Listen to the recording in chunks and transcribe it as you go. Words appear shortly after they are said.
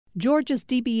Georgia's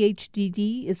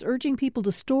DBHDD is urging people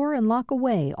to store and lock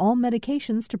away all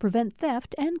medications to prevent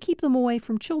theft and keep them away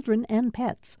from children and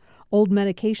pets. Old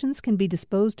medications can be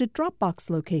disposed at Dropbox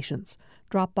locations.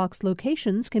 Dropbox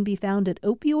locations can be found at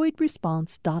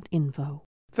opioidresponse.info.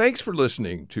 Thanks for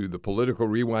listening to the Political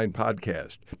Rewind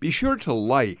podcast. Be sure to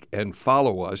like and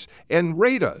follow us and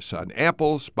rate us on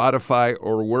Apple, Spotify,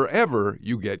 or wherever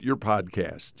you get your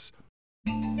podcasts.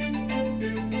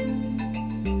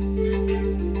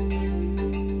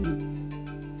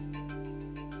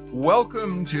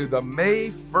 Welcome to the May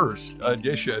 1st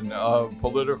edition of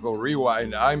Political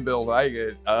Rewind. I'm Bill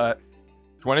Nigut.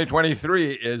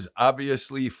 2023 is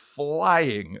obviously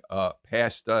flying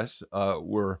past us.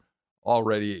 We're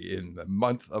already in the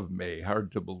month of May.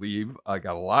 Hard to believe. I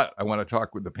got a lot I want to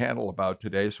talk with the panel about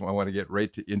today, so I want to get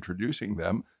right to introducing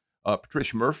them.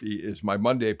 Patricia Murphy is my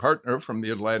Monday partner from the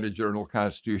Atlanta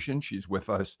Journal-Constitution. She's with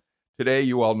us today.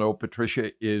 You all know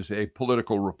Patricia is a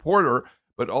political reporter,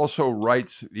 but also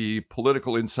writes the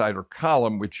Political Insider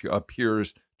column, which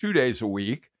appears 2 days a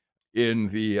week in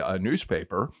the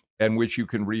newspaper, and which you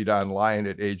can read online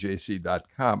at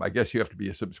ajc.com. I guess you have to be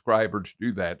a subscriber to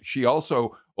do that. She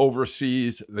also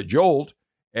oversees The Jolt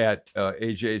at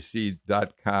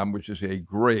ajc.com, which is a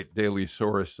great daily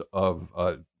source of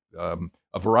a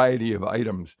variety of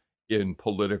items in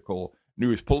political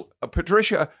news.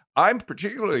 Patricia, I'm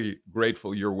particularly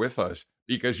grateful you're with us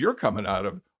because you're coming out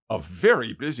of a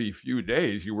very busy few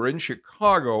days. You were in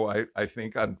Chicago, I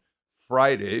think, on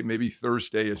Friday, maybe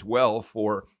Thursday as well,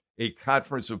 for a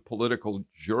conference of political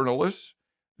journalists.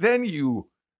 Then you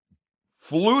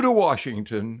flew to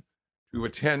Washington to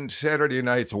attend Saturday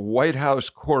night's White House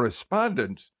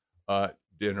Correspondents'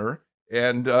 dinner.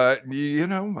 And,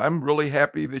 I'm really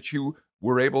happy that you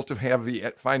were able to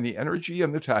find the energy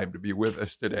and the time to be with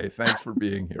us today. Thanks for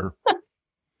being here.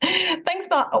 Thanks,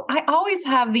 Bob. I always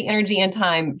have the energy and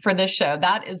time for this show.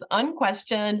 That is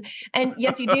unquestioned. And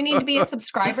yes, you do need to be a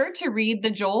subscriber to read The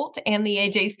Jolt and the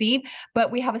AJC, but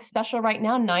we have a special right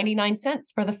now, 99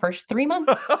 cents for the first 3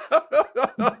 months.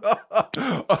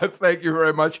 Thank you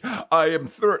very much. I am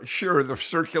sure the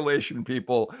circulation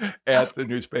people at the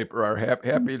newspaper are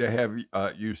happy to have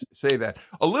you say that.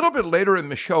 A little bit later in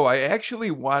the show, I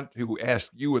actually want to ask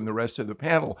you and the rest of the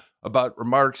panel about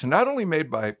remarks not only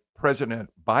made by President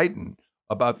Biden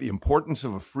about the importance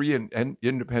of a free and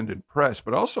independent press,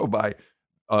 but also by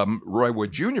Roy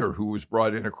Wood Jr., who was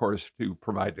brought in, of course, to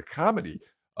provide the comedy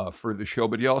for the show.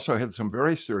 But he also had some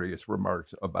very serious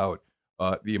remarks about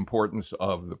the importance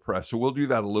of the press. So we'll do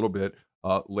that a little bit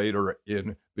later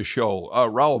in the show.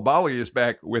 Raul Bali is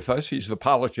back with us. He's the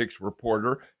politics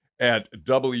reporter at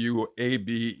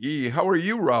WABE. How are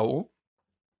you, Raul?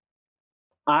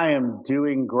 I am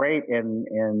doing great,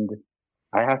 and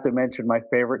I have to mention my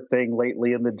favorite thing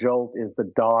lately in The Jolt is the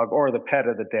dog or the pet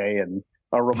of the day, and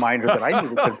a reminder that I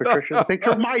need to send Patricia a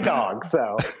picture of my dog.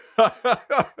 So,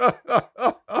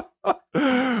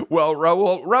 well,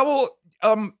 Raul,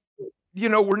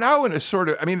 we're now in a sort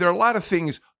of, there are a lot of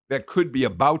things that could be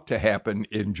about to happen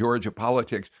in Georgia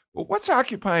politics, but what's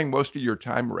occupying most of your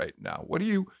time right now? What are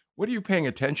you paying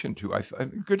attention to? A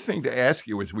good thing to ask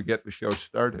you as we get the show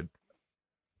started.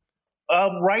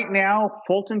 Right now,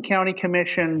 Fulton County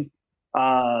Commission,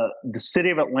 the city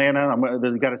of Atlanta,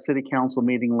 they've got a city council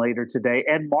meeting later today,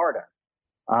 and MARTA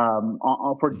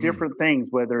for different things,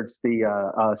 whether it's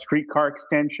the streetcar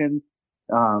extension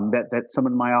that some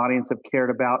in my audience have cared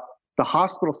about, the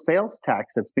hospital sales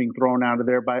tax that's being thrown out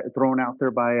there by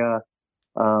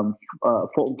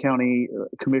Fulton County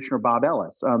Commissioner Bob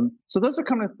Ellis. So those are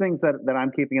kind of things that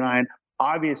I'm keeping an eye on.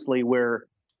 Obviously, we're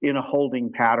in a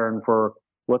holding pattern for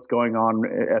what's going on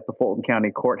at the Fulton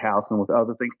County Courthouse and with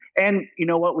other things. And you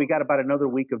know what? We got about another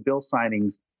week of bill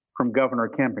signings from Governor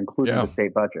Kemp, including the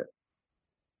state budget.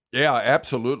 Yeah,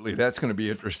 absolutely. That's going to be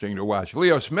interesting to watch.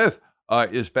 Leo Smith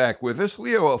is back with us.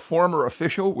 Leo, a former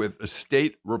official with the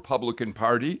state Republican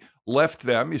Party, left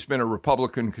them. He's been a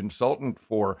Republican consultant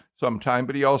for some time,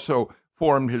 but he also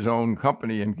formed his own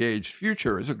company, Engaged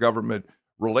Future, as a government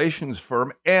relations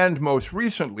firm. And most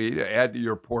recently, to add to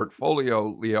your portfolio,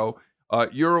 Leo,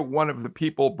 you're one of the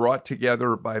people brought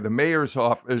together by the mayor's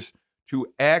office to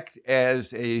act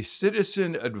as a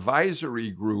citizen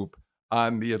advisory group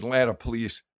on the Atlanta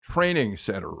Police Training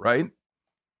Center, right?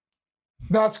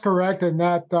 That's correct. And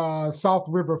that South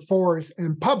River Forest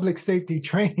and Public Safety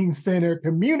Training Center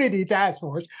Community Task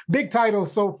Force, big title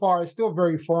so far, is still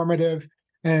very formative.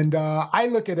 And I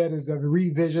look at it as a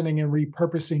revisioning and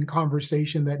repurposing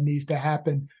conversation that needs to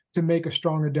happen to make a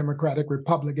stronger democratic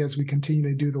republic as we continue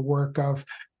to do the work of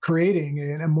creating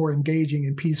a more engaging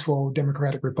and peaceful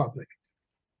democratic republic.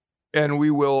 And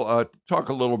we will talk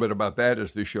a little bit about that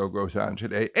as the show goes on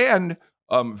today. And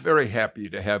I'm very happy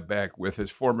to have back with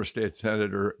us former State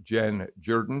Senator Jen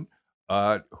Jordan,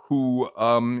 who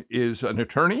is an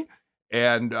attorney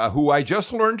and who I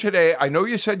just learned today. I know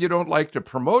you said you don't like to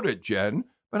promote it, Jen,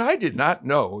 but I did not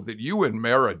know that you and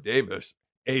Mara Davis,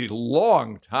 a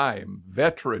long-time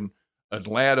veteran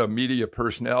Atlanta media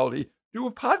personality, do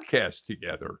a podcast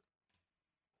together.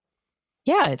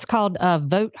 Yeah, it's called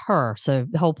Vote Her. So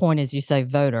the whole point is you say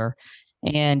voter.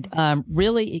 And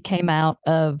really, it came out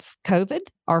of COVID,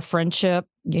 our friendship,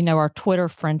 our Twitter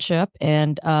friendship.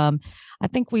 And I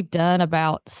think we've done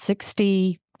about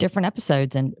 60 different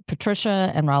episodes. And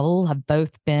Patricia and Raul have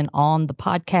both been on the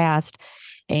podcast.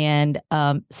 And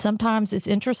sometimes it's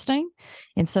interesting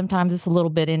and sometimes it's a little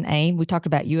bit inane. We talked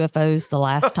about UFOs the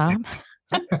last time.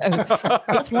 So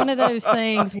it's one of those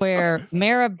things where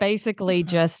Mara basically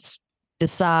just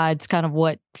decides kind of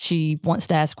what she wants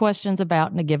to ask questions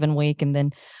about in a given week, and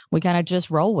then we kind of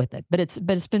just roll with it. But it's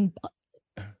been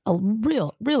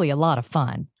really a lot of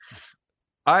fun.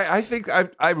 I think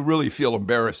I really feel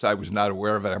embarrassed I was not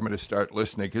aware of it. I'm going to start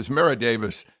listening because Mara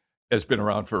Davis has been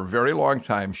around for a very long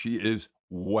time. She is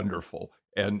wonderful.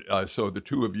 And so the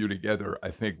two of you together,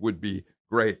 I think, would be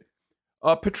great.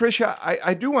 Patricia,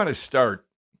 I do want to start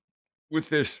with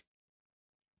this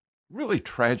really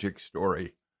tragic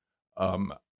story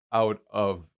out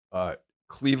of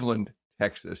Cleveland,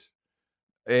 Texas.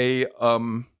 A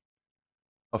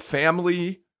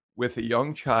family with a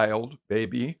young child,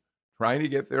 baby, trying to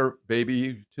get their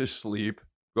baby to sleep,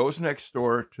 goes next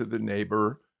door to the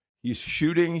neighbor. He's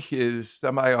shooting his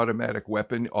semi-automatic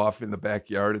weapon off in the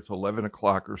backyard. It's 11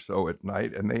 o'clock or so at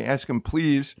night. And they ask him,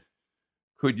 please,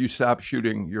 could you stop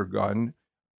shooting your gun?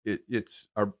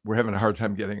 We're having a hard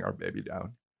time getting our baby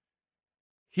down.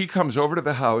 He comes over to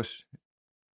the house,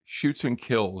 shoots and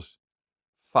kills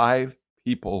 5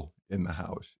 people in the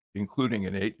house, including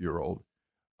an 8-year-old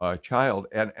child.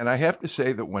 And I have to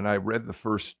say that when I read the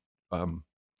first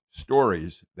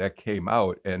stories that came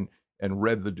out and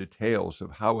read the details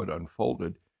of how it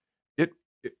unfolded,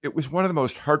 it was one of the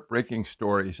most heartbreaking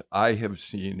stories I have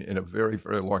seen in a very,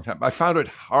 very long time. I found it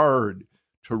hard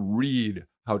to read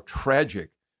how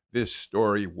tragic this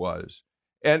story was.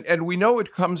 And we know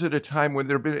it comes at a time when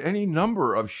there have been any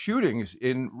number of shootings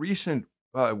in recent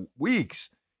weeks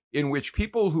in which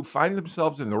people who find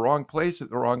themselves in the wrong place at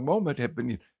the wrong moment have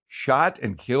been shot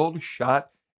and killed, shot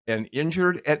and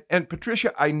injured. And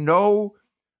Patricia, I know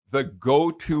the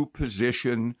go-to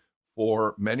position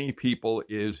for many people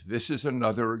is this is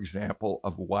another example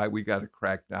of why we got to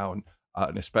crack down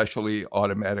on especially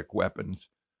automatic weapons.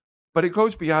 But it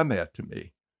goes beyond that to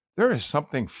me. There is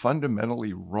something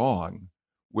fundamentally wrong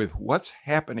with what's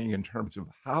happening in terms of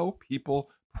how people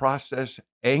process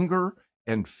anger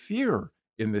and fear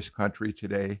in this country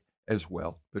today as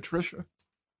well. Patricia?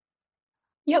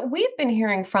 Yeah, we've been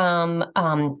hearing from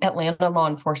Atlanta law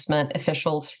enforcement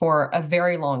officials for a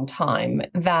very long time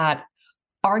that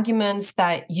arguments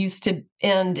that used to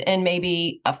end in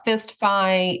maybe a fist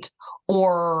fight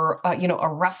or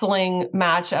a wrestling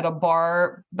match at a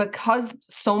bar, because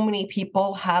so many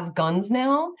people have guns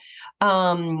now,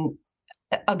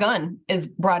 a gun is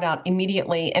brought out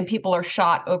immediately and people are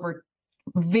shot over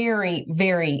very,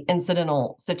 very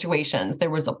incidental situations.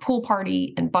 There was a pool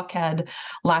party in Buckhead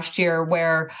last year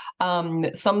where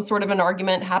some sort of an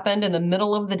argument happened in the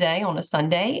middle of the day on a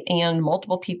Sunday and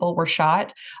multiple people were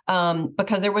shot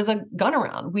because there was a gun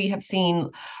around. We have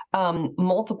seen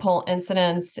multiple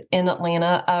incidents in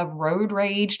Atlanta of road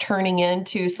rage turning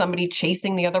into somebody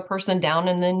chasing the other person down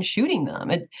and then shooting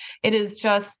them. It is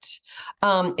just,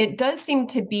 it does seem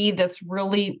to be this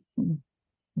really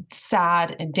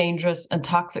sad and dangerous and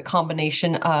toxic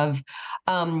combination of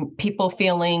people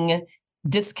feeling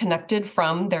disconnected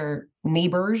from their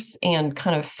neighbors and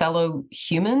kind of fellow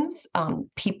humans,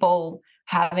 people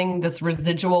having this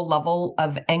residual level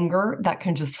of anger that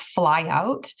can just fly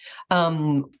out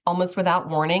almost without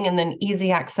warning, and then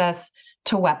easy access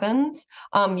to weapons.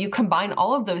 You combine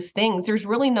all of those things, there's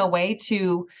really no way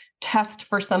to test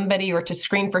for somebody or to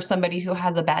screen for somebody who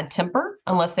has a bad temper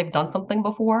unless they've done something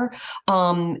before.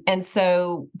 And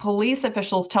so police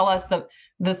officials tell us that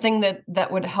the thing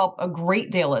that would help a great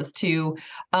deal is to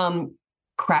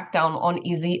crack down on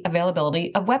easy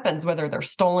availability of weapons, whether they're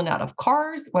stolen out of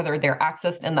cars, whether they're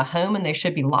accessed in the home and they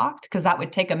should be locked, because that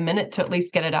would take a minute to at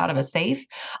least get it out of a safe.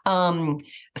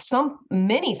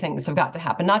 Many things have got to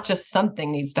happen, not just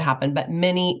something needs to happen, but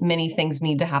many, many things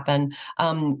need to happen.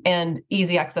 And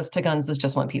easy access to guns is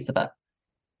just one piece of it.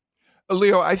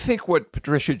 Leo, I think what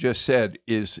Patricia just said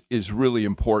is really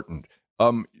important.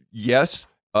 Yes,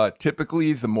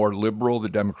 Typically, the more liberal the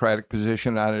Democratic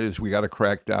position on it is, we got to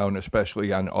crack down,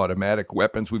 especially on automatic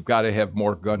weapons. We've got to have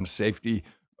more gun safety,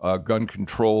 gun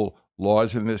control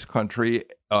laws in this country.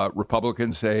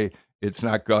 Republicans say it's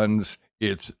not guns,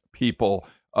 it's people.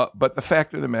 But the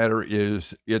fact of the matter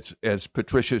is, it's, as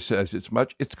Patricia says,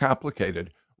 it's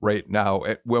complicated right now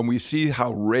when we see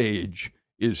how rage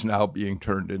is now being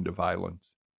turned into violence.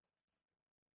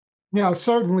 Yeah,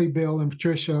 certainly, Bill and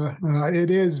Patricia.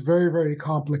 It is very, very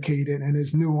complicated and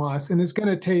it's nuanced, and it's going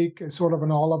to take sort of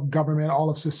an all of government, all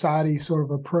of society sort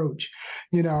of approach.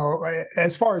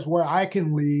 As far as where I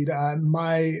can lead,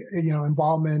 my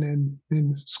involvement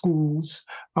in schools,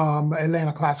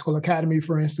 Atlanta Classical Academy,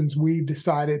 for instance, we've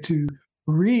decided to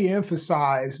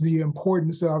re-emphasize the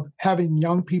importance of having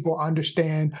young people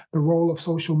understand the role of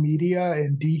social media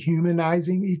and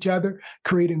dehumanizing each other,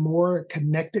 creating more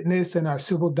connectedness in our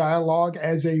civil dialogue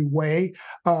as a way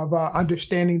of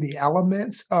understanding the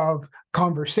elements of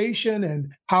conversation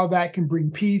and how that can bring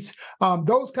peace.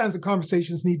 Those kinds of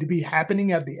conversations need to be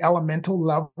happening at the elemental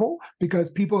level, because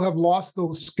people have lost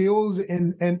those skills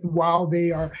and while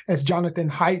they are, as Jonathan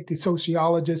Haidt, the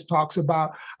sociologist, talks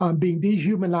about, being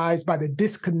dehumanized by the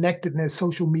disconnectedness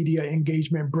social media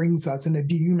engagement brings us, and the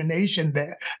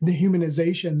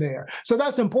dehumanization there. So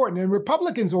that's important. And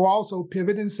Republicans will also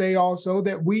pivot and say also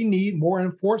that we need more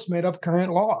enforcement of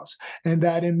current laws, and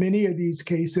that in many of these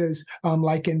cases,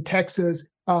 like in Texas,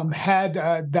 had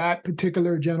that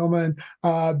particular gentleman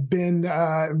been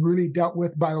really dealt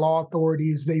with by law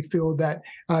authorities, they feel that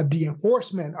the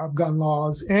enforcement of gun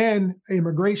laws and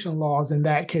immigration laws in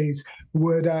that case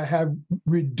would have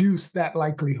reduced that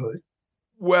likelihood.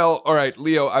 Well, all right,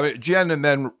 Leo, Jen, and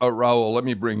then Raul, let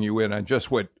me bring you in on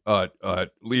just what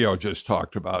Leo just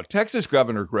talked about. Texas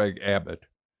Governor Greg Abbott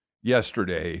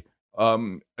yesterday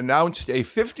announced a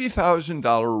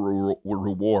 $50,000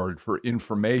 reward for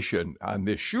information on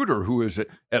this shooter who is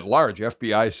at large.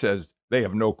 FBI says they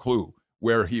have no clue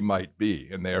where he might be,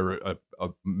 and they're a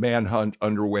manhunt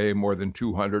underway, more than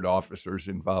 200 officers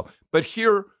involved. But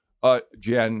here,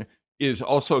 Jen, is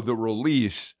also the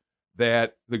release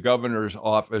that the governor's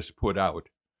office put out.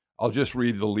 I'll just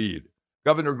read the lead.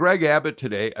 Governor Greg Abbott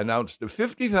today announced a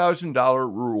 $50,000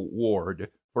 reward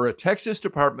for a Texas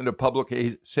Department of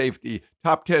Public Safety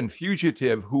top 10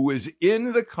 fugitive who was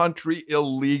in the country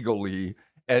illegally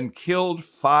and killed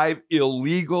 5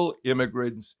 illegal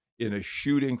immigrants in a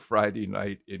shooting Friday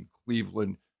night in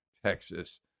Cleveland,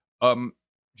 Texas.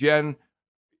 Jen,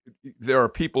 there are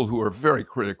people who are very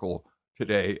critical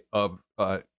today of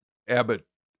Abbott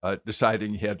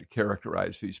deciding he had to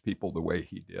characterize these people the way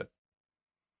he did.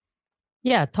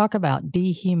 Yeah, talk about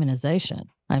dehumanization.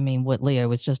 I mean, what Leo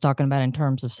was just talking about in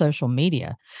terms of social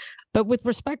media. But with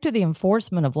respect to the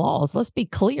enforcement of laws, let's be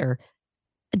clear,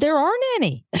 there aren't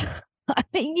any. I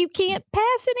mean, you can't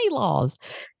pass any laws.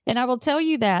 And I will tell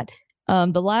you that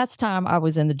the last time I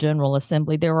was in the General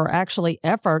Assembly, there were actually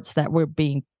efforts that were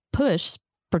being pushed,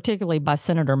 particularly by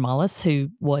Senator Mullis, who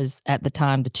was at the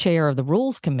time the chair of the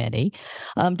Rules Committee,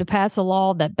 to pass a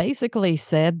law that basically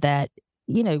said that,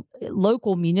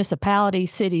 local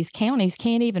municipalities, cities, counties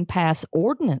can't even pass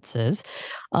ordinances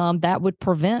that would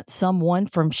prevent someone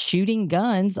from shooting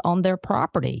guns on their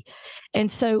property.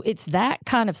 And so it's that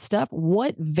kind of stuff.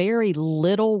 What very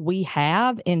little we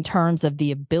have in terms of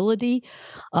the ability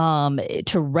to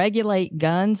regulate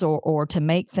guns or to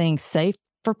make things safe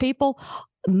for people,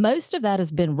 most of that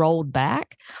has been rolled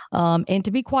back. And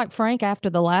to be quite frank, after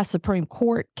the last Supreme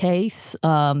Court case,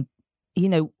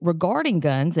 regarding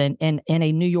guns and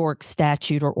a New York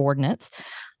statute or ordinance,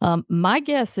 my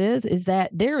guess is that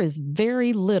there is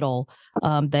very little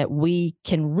that we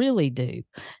can really do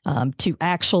to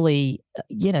actually,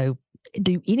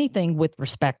 do anything with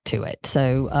respect to it.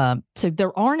 So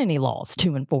there aren't any laws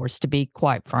to enforce, to be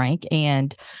quite frank.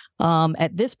 And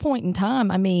at this point in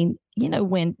time, I mean,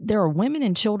 when there are women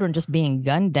and children just being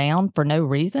gunned down for no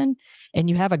reason, and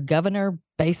you have a governor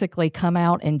basically come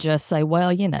out and just say,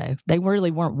 well, they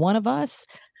really weren't one of us.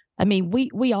 I mean,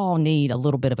 we all need a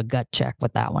little bit of a gut check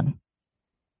with that one.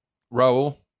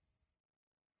 Raul?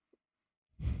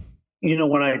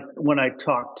 When I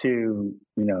talk to,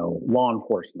 law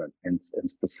enforcement and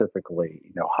specifically,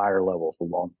 higher levels of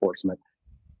law enforcement,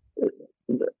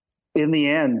 in the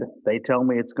end, they tell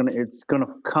me it's gonna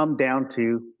come down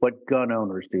to what gun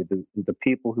owners do, the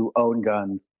people who own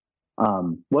guns,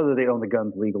 whether they own the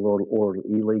guns legally or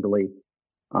illegally,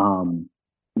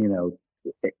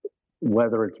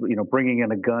 whether it's bringing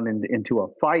in a gun into a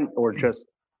fight or just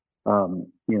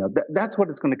that's what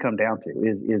it's going to come down to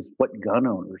is what gun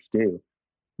owners do,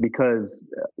 because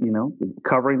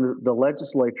covering the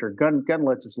legislature, gun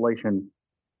legislation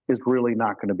is really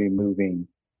not going to be moving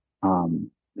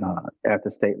at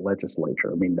the state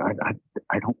legislature. I mean,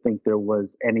 I don't think there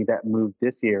was any that moved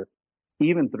this year,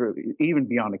 even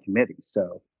beyond a committee.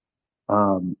 So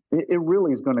it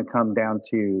really is going to come down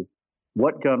to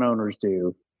what gun owners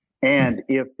do, and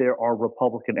if there are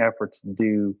Republican efforts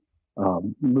to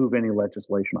move any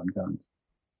legislation on guns.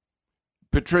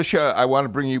 Patricia, I want to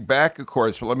bring you back, of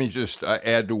course, but let me just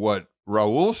add to what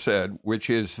Raul said, which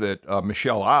is that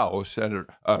Michelle Au,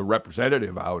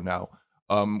 Representative Au now,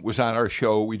 was on our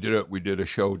show. We did a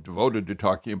show devoted to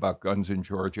talking about guns in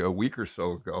Georgia a week or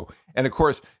so ago. And of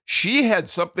course, she had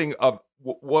something of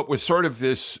what was sort of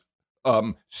this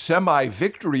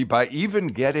semi-victory by even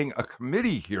getting a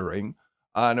committee hearing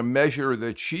on a measure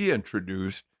that she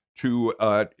introduced to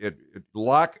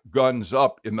lock guns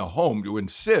up in the home, to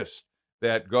insist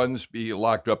that guns be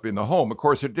locked up in the home. Of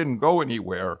course, it didn't go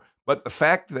anywhere, but the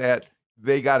fact that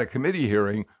they got a committee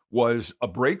hearing was a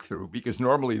breakthrough, because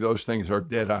normally those things are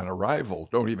dead on arrival,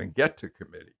 don't even get to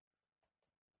committee.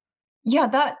 Yeah,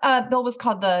 that bill was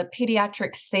called the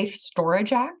Pediatric Safe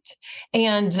Storage Act.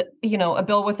 And, a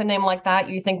bill with a name like that,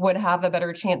 you think would have a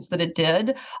better chance that it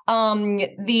did.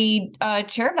 The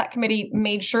chair of that committee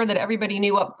made sure that everybody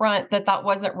knew up front that that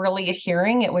wasn't really a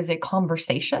hearing. It was a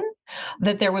conversation,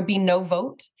 that there would be no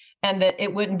vote, and that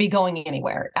it wouldn't be going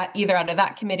anywhere, either out of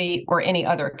that committee or any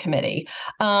other committee.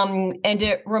 And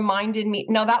it reminded me,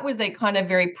 now that was a kind of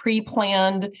very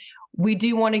pre-planned, we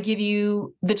do want to give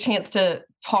you the chance to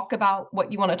talk about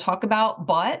what you want to talk about.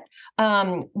 But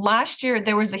last year,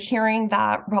 there was a hearing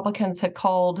that Republicans had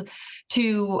called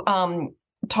to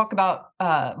talk about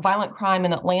violent crime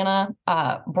in Atlanta,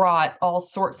 brought all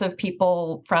sorts of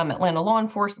people from Atlanta law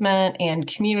enforcement and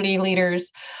community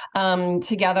leaders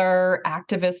together,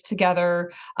 activists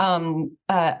together,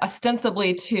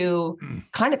 ostensibly to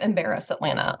kind of embarrass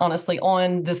Atlanta, honestly,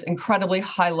 on this incredibly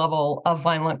high level of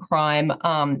violent crime.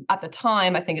 At the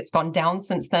time, I think it's gone down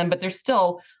since then, but there's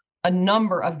still a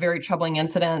number of very troubling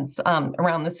incidents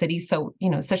around the city. So,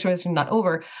 the situation's not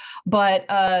over. But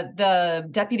the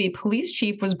deputy police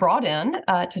chief was brought in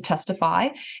to testify.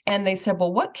 And they said,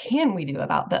 well, what can we do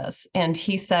about this? And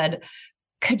he said,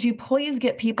 could you please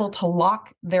get people to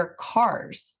lock their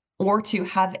cars or to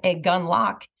have a gun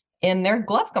lock in their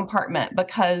glove compartment?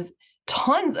 Because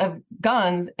tons of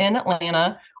guns in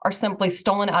Atlanta are simply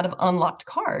stolen out of unlocked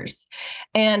cars.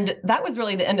 And that was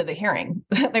really the end of the hearing.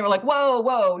 They were like,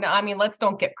 whoa, no, let's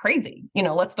don't get crazy.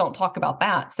 Let's don't talk about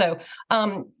that. So,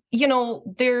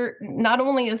 there not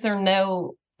only is there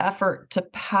no effort to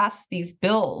pass these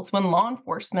bills when law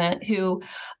enforcement, who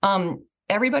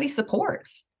everybody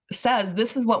supports, says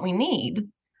this is what we need,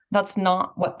 that's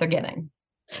not what they're getting.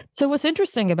 So what's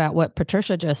interesting about what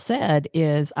Patricia just said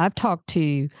is I've talked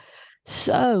to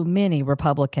so many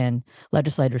Republican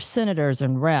legislators, senators,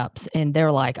 and reps, and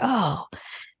they're like, oh,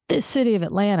 this city of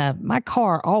Atlanta, my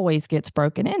car always gets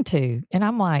broken into. And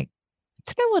I'm like,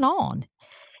 what's going on?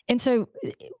 And so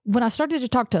when I started to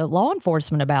talk to law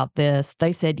enforcement about this,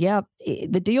 they said, yeah,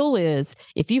 the deal is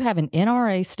if you have an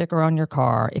NRA sticker on your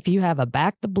car, if you have a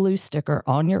Back the Blue sticker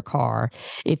on your car,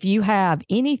 if you have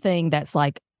anything that's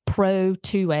like Pro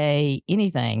 2A,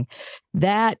 anything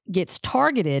that gets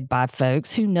targeted by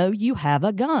folks who know you have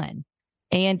a gun.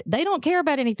 And they don't care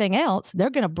about anything else. They're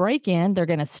going to break in, they're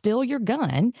going to steal your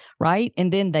gun, right?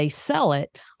 And then they sell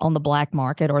it on the black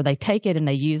market, or they take it and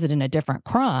they use it in a different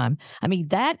crime. I mean,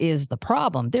 that is the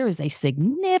problem. There is a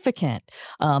significant,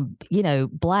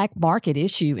 black market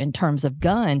issue in terms of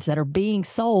guns that are being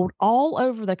sold all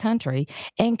over the country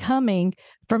and coming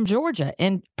from Georgia,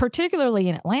 and particularly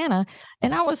in Atlanta.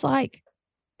 And I was like,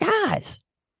 guys,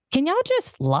 can y'all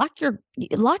just lock your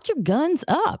guns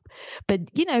up? But,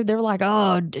 they're like,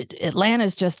 oh,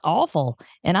 Atlanta's just awful.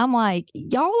 And I'm like,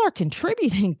 y'all are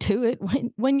contributing to it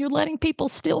when you're letting people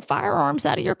steal firearms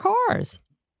out of your cars.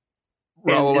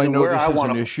 Raul, I know this is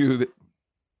an issue that...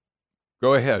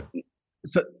 Go ahead.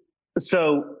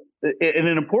 So an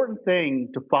important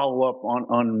thing to follow up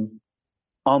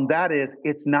on that is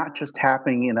it's not just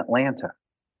happening in Atlanta.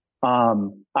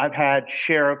 I've had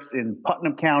sheriffs in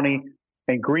Putnam County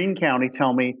and Greene County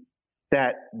tell me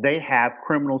that they have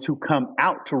criminals who come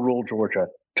out to rural Georgia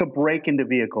to break into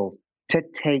vehicles, to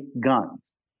take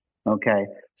guns. Okay.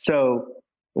 So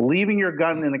leaving your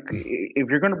gun if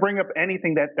you're going to bring up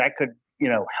anything that could,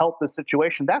 help the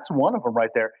situation, that's one of them right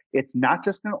there. It's not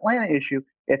just an Atlanta issue.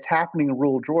 It's happening in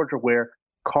rural Georgia where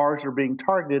cars are being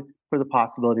targeted for the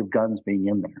possibility of guns being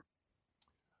in there.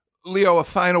 Leo, a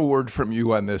final word from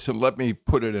you on this, and let me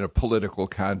put it in a political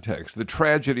context. The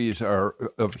tragedies are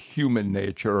of human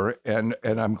nature, and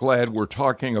I'm glad we're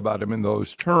talking about them in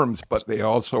those terms, but they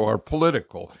also are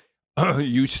political.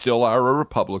 You still are a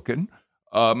Republican.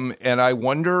 And I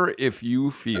wonder if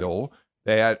you feel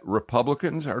that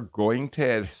Republicans are going to,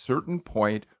 at a certain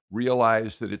point,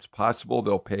 realize that it's possible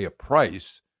they'll pay a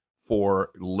price for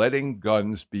letting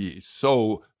guns be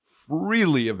so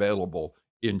freely available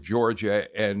in Georgia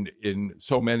and in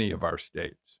so many of our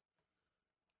states.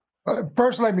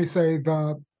 First, let me say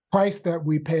the price that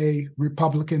we pay,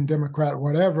 Republican, Democrat,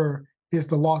 whatever, is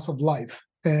the loss of life.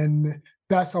 And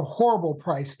that's a horrible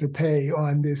price to pay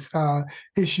on this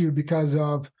issue because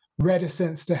of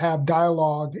reticence to have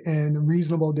dialogue and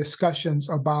reasonable discussions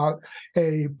about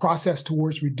a process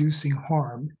towards reducing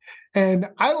harm. And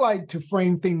I like to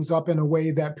frame things up in a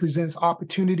way that presents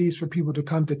opportunities for people to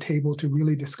come to table to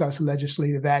really discuss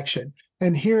legislative action.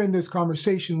 And here in this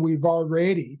conversation, we've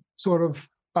already sort of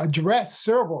addressed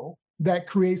several that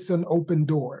creates an open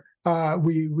door.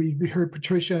 We heard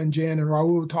Patricia and Jan and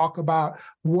Raul talk about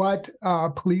what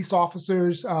police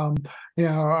officers,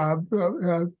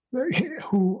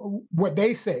 what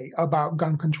they say about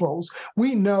gun controls.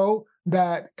 We know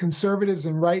that conservatives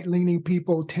and right-leaning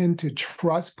people tend to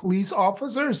trust police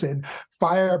officers and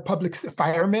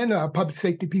firemen, public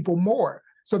safety people more.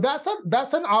 So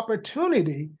that's an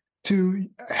opportunity to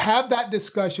have that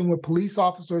discussion with police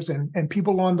officers and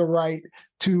people on the right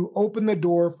to open the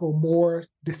door for more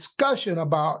discussion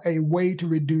about a way to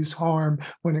reduce harm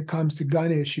when it comes to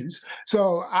gun issues.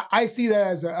 So I see that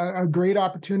as a great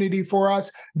opportunity for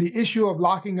us. The issue of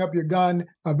locking up your gun,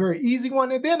 a very easy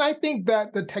one. And then I think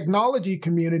that the technology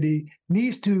community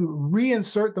needs to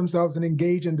reinsert themselves and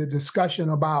engage in the discussion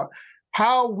about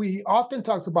how we often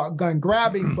talk about gun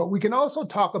grabbing, but we can also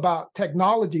talk about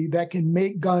technology that can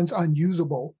make guns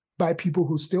unusable by people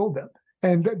who steal them.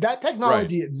 And that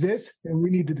technology exists, and we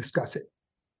need to discuss it.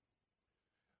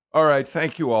 All right.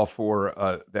 Thank you all for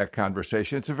that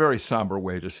conversation. It's a very somber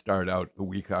way to start out the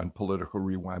week on Political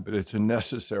Rewind, but it's a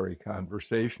necessary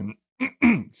conversation.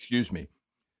 Excuse me.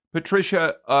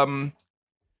 Patricia,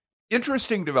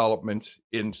 interesting developments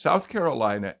in South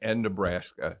Carolina and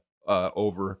Nebraska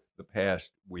over the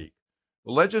past week.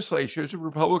 The legislatures, the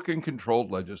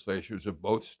Republican-controlled legislatures of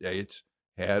both states,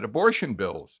 had abortion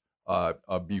bills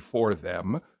before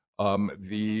them.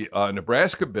 The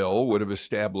Nebraska bill would have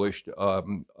established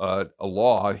a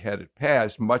law, had it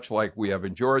passed, much like we have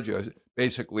in Georgia.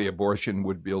 Basically, abortion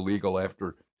would be illegal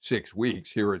after 6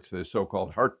 weeks. Here it's the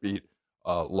so-called heartbeat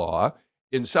law.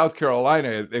 In South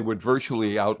Carolina, they would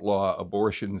virtually outlaw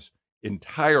abortions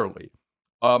entirely.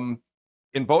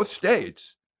 In both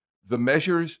states, the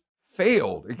measures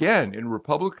failed, again, in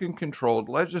Republican-controlled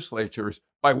legislatures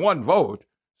by one vote.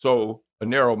 So a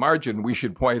narrow margin. We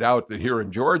should point out that here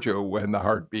in Georgia, when the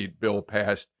heartbeat bill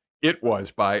passed, it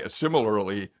was by a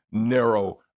similarly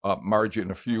narrow margin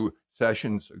a few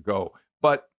sessions ago.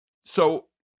 But so,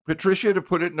 Patricia, to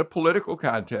put it in a political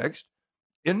context,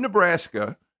 in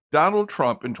Nebraska, Donald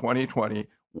Trump in 2020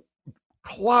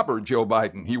 clobbered Joe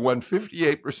Biden. He won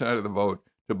 58% of the vote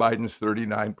to Biden's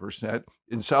 39%.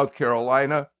 In South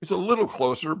Carolina, it's a little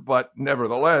closer, but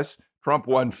nevertheless, Trump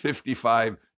won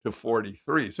 55 to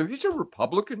 43. So these are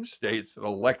Republican states that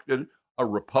elected a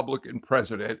Republican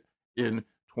president in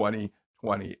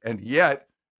 2020. And yet,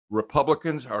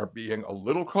 Republicans are being a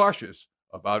little cautious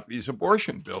about these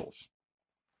abortion bills.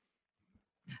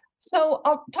 So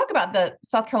I'll talk about the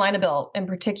South Carolina bill in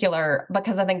particular,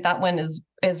 because I think that one is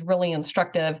really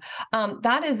instructive.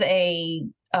 That is a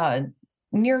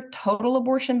near total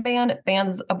abortion ban. It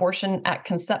bans abortion at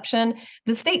conception.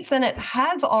 The state Senate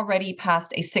has already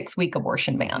passed a 6-week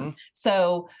abortion ban. Mm-hmm.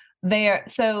 So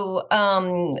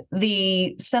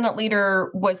the Senate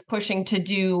leader was pushing to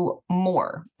do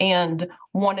more and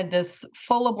wanted this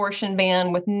full abortion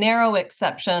ban with narrow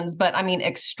exceptions, but I mean,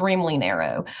 extremely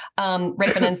narrow.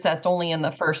 Rape and incest only in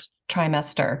the first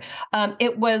trimester.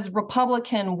 It was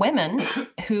Republican women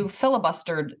who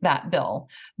filibustered that bill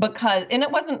and it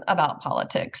wasn't about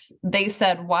politics. They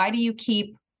said, why do you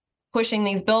keep pushing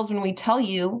these bills when we tell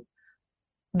you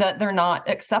that they're not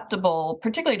acceptable,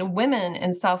 particularly to women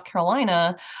in South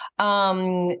Carolina?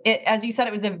 As you said,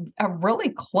 it was a really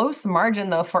close margin,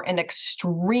 though, for an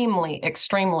extremely,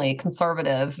 extremely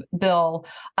conservative bill.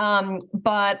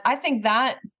 But I think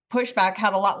that pushback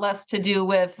had a lot less to do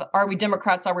with, are we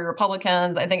Democrats, are we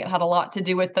Republicans? I think it had a lot to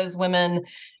do with those women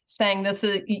saying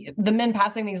the men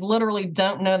passing these literally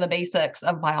don't know the basics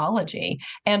of biology.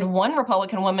 And one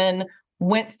Republican woman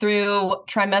went through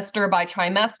trimester by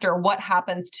trimester what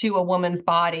happens to a woman's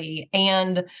body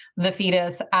and the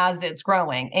fetus as it's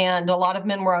growing. And a lot of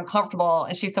men were uncomfortable.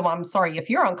 And she said, well, I'm sorry if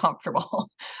you're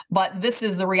uncomfortable, but this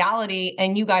is the reality.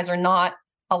 And you guys are not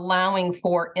allowing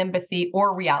for empathy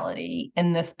or reality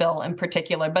in this bill in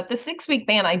particular. But the 6-week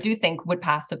ban, I do think, would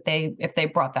pass if they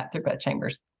brought that through both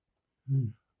chambers.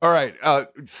 All right.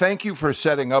 Thank you for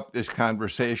setting up this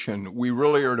conversation. We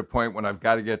really are at a point when I've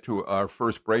got to get to our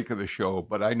first break of the show,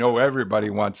 but I know everybody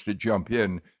wants to jump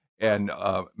in and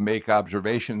make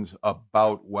observations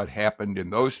about what happened in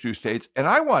those two states. And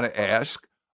I want to ask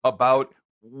about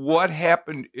what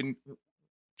happened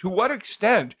to what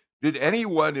extent did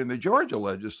anyone in the Georgia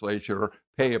legislature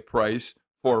pay a price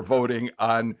for voting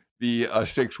on the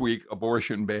 6-week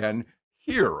abortion ban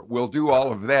here? We'll do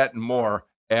all of that and more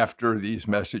after these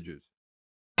messages.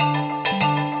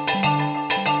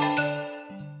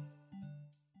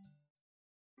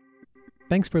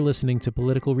 Thanks for listening to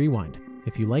Political Rewind.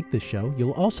 If you like this show,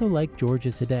 you'll also like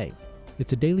Georgia Today.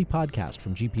 It's a daily podcast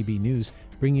from GPB News,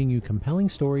 bringing you compelling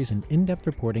stories and in-depth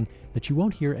reporting that you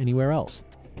won't hear anywhere else.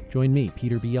 Join me,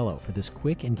 Peter Biello, for this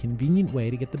quick and convenient way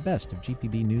to get the best of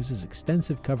GPB News'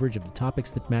 extensive coverage of the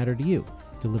topics that matter to you,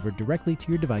 delivered directly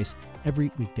to your device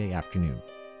every weekday afternoon.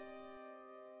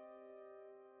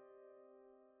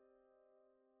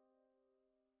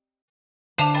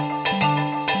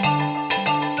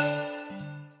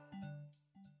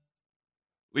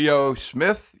 Leo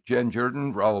Smith, Jen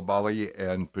Jordan, Raul Bali,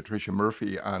 and Patricia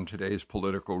Murphy on today's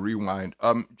Political Rewind.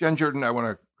 Jen Jordan, I want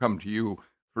to come to you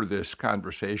for this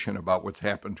conversation about what's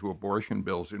happened to abortion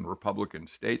bills in Republican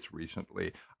states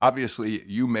recently. Obviously,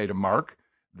 you made a mark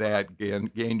that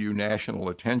gained you national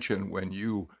attention when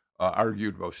you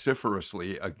argued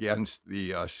vociferously against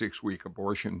the 6-week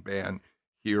abortion ban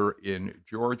here in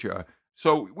Georgia.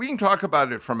 So we can talk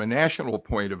about it from a national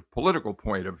political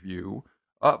point of view.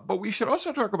 But we should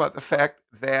also talk about the fact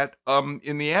that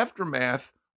in the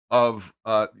aftermath of,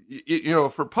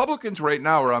 if Republicans right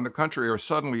now around the country are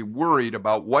suddenly worried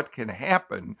about what can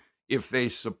happen if they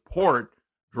support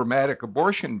dramatic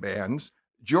abortion bans,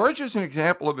 Georgia's an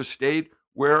example of a state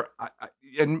where,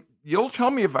 and you'll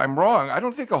tell me if I'm wrong, I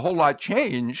don't think a whole lot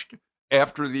changed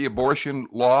after the abortion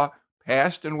law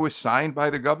passed and was signed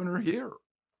by the governor here.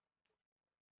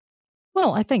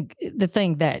 Well, I think the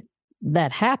thing that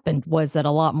happened was that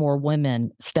a lot more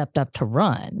women stepped up to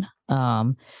run.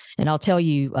 And I'll tell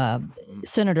you,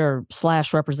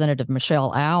 Senator/Representative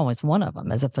Michelle Au is one of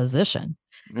them as a physician.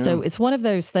 Yeah. So it's one of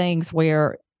those things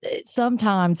where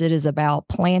sometimes it is about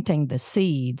planting the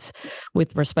seeds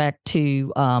with respect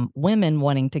to women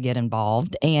wanting to get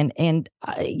involved. And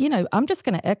I'm just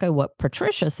going to echo what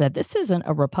Patricia said. This isn't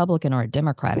a Republican or a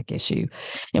Democratic issue.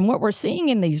 And what we're seeing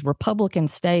in these Republican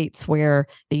states where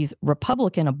these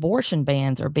Republican abortion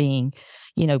bans are being,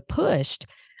 pushed,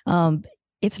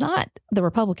 it's not the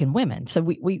Republican women. So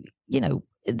we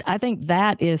I think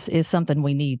that is something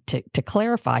we need to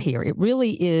clarify here. It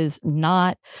really is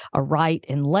not a right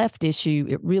and left issue.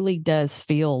 It really does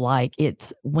feel like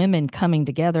it's women coming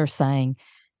together saying,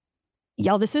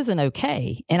 y'all, this isn't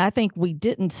okay. And I think we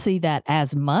didn't see that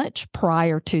as much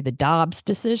prior to the Dobbs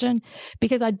decision,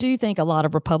 because I do think a lot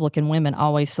of Republican women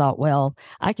always thought, well,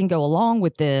 I can go along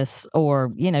with this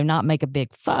or, not make a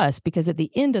big fuss, because at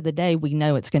the end of the day, we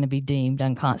know it's going to be deemed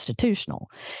unconstitutional.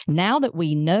 Now that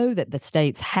we know that the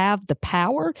states have the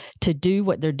power to do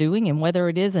what they're doing, and whether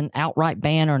it is an outright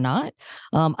ban or not,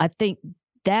 I think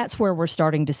that's where we're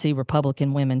starting to see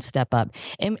Republican women step up.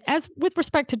 And as with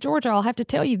respect to Georgia, I'll have to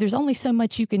tell you, there's only so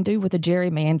much you can do with a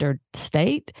gerrymandered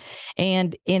state.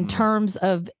 And in terms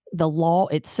of the law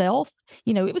itself,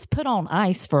 it was put on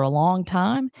ice for a long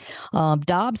time.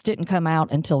 Dobbs didn't come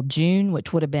out until June,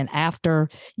 which would have been after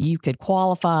you could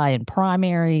qualify in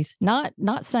primaries. Not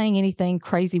saying anything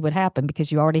crazy would happen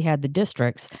because you already had the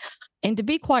districts. And to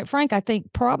be quite frank, I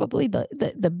think probably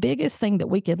the biggest thing that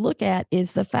we could look at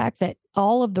is the fact that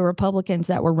all of the Republicans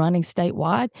that were running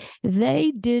statewide,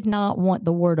 they did not want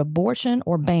the word abortion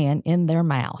or ban in their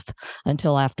mouth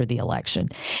until after the election.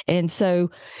 And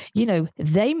so,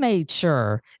 they made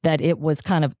sure that it was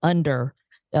kind of under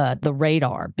the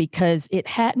radar, because it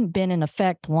hadn't been in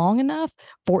effect long enough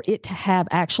for it to have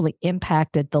actually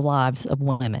impacted the lives of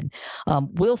women.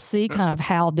 We'll see kind of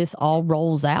how this all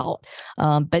rolls out.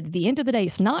 But at the end of the day,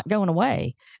 it's not going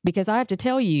away, because I have to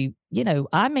tell you,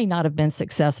 I may not have been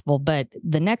successful, but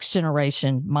the next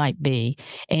generation might be.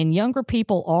 And younger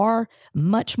people are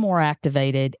much more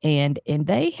activated, and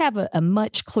they have a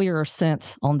much clearer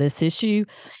sense on this issue,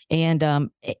 and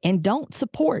don't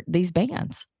support these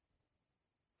bans.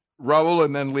 Raul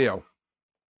and then Leo.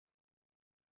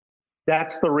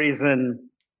 That's the reason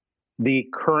the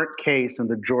current case in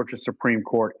the Georgia Supreme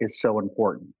Court is so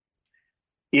important.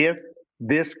 If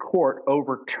this court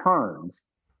overturns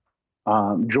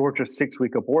Georgia's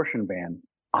 6-week abortion ban,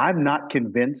 I'm not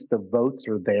convinced the votes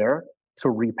are there to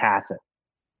repass it.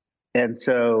 And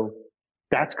so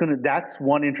that's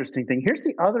one interesting thing. Here's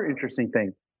the other interesting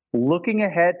thing. Looking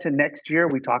ahead to next year,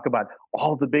 we talk about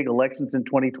all the big elections in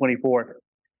 2024.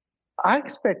 I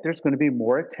expect there's going to be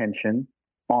more attention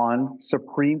on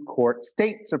Supreme Court,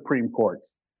 state Supreme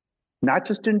Courts, not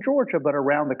just in Georgia, but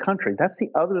around the country. That's the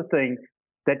other thing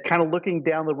that, kind of looking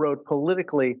down the road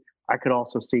politically, I could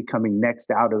also see coming next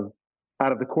out of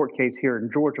the court case here in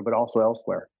Georgia, but also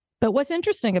elsewhere. But what's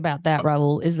interesting about that,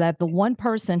 Raul, is that the one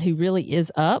person who really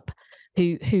is up,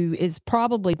 who is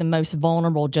probably the most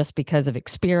vulnerable just because of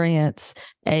experience,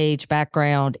 age,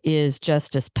 background, is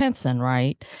Justice Pinson,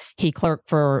 right? He clerked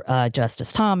for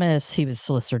Justice Thomas. He was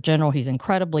Solicitor General. He's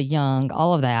incredibly young,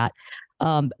 all of that.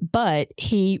 But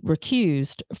he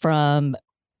recused from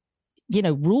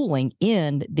ruling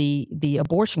in the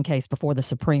abortion case before the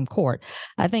Supreme Court.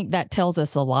 I think that tells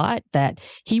us a lot, that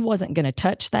he wasn't going to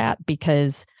touch that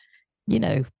because,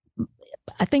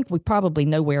 I think we probably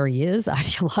know where he is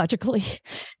ideologically.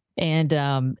 And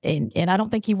I don't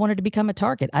think he wanted to become a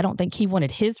target. I don't think he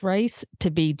wanted his race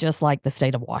to be just like the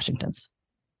state of Washington's.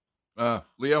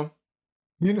 Leo?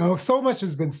 So much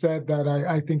has been said that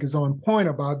I think is on point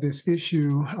about this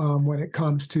issue when it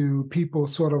comes to people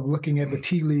sort of looking at the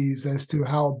tea leaves as to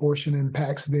how abortion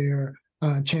impacts their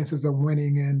chances of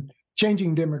winning, and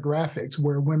changing demographics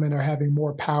where women are having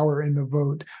more power in the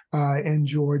vote in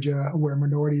Georgia, where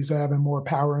minorities are having more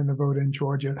power in the vote in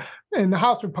Georgia. And the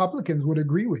House Republicans would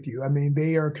agree with you. I mean,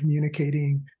 they are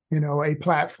communicating a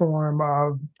platform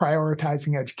of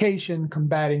prioritizing education,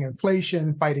 combating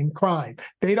inflation, fighting crime.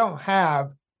 They don't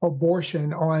have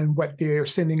abortion on what they're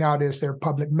sending out as their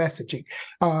public messaging.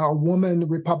 A woman,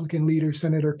 Republican leader,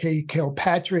 Senator Kay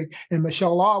Kilpatrick, and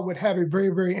Michelle Law would have a very,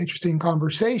 very interesting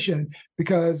conversation,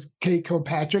 because Kay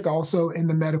Kilpatrick, also in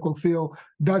the medical field,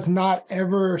 does not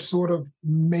ever sort of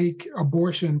make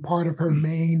abortion part of her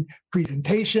main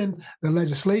presentation. The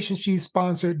legislation she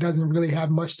sponsored doesn't really have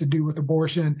much to do with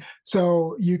abortion.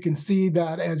 So you can see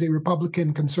that as a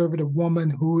Republican conservative woman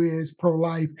who is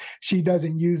pro-life, she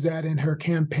doesn't use that in her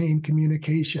campaign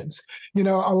communications. A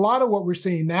lot of what we're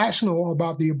seeing national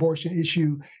about the abortion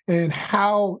issue and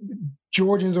how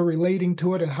Georgians are relating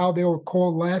to it and how they'll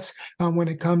coalesce when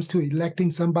it comes to electing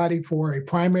somebody for a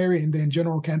primary and then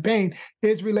general campaign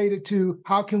is related to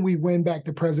how can we win back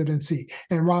the presidency.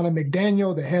 And Ronna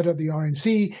McDaniel, the head of the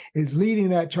RNC, is leading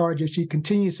that charge as she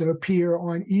continues to appear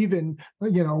on even,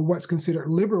 what's considered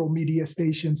liberal media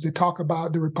stations to talk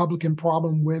about the Republican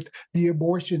problem with the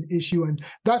abortion issue. And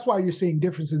that's why you're seeing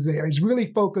differences there. It's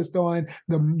really focused on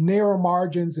the narrow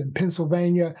margins in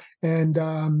Pennsylvania and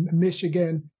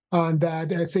Michigan. On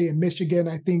that, I say in Michigan,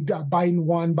 I think Biden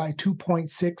won by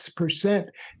 2.6%.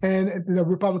 And the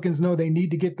Republicans know they need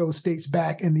to get those states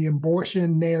back, and the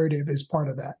abortion narrative is part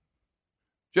of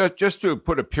that. Just to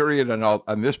put a period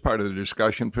on this part of the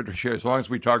discussion, Patricia, as long as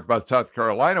we talked about South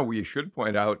Carolina, we should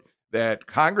point out that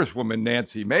Congresswoman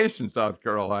Nancy Mace in South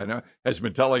Carolina has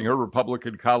been telling her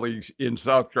Republican colleagues in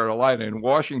South Carolina and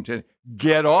Washington,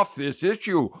 get off this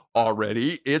issue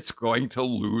already. It's going to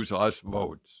lose us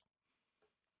votes.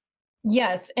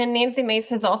 Yes. And Nancy Mace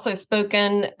has also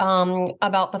spoken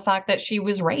about the fact that she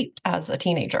was raped as a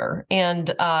teenager,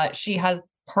 and she has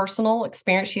personal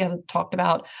experience. She hasn't talked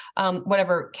about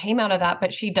whatever came out of that,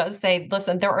 but she does say,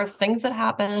 listen, there are things that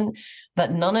happen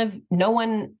that no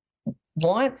one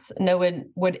wants, no one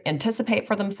would anticipate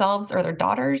for themselves or their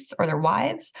daughters or their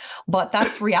wives, but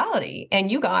that's reality. And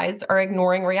you guys are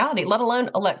ignoring reality, let alone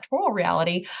electoral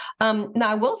reality. Now,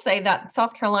 I will say that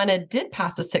South Carolina did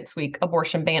pass a 6-week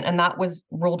abortion ban, and that was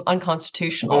ruled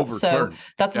unconstitutional. Overturned. So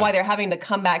that's why they're having to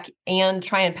come back and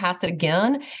try and pass it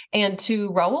again. And to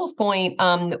Raul's point,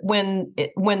 when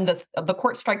the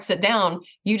court strikes it down,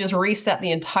 you just reset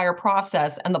the entire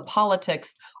process, and the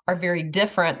politics are very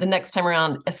different the next time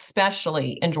around,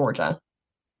 especially in Georgia.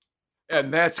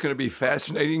 And that's going to be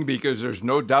fascinating, because there's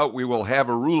no doubt we will have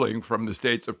a ruling from the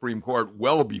state Supreme Court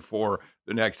well before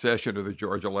the next session of the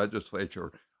Georgia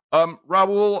legislature.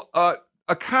 Raul,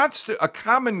 a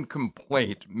common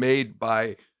complaint made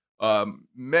by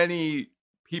many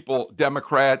people,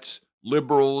 Democrats,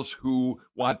 liberals who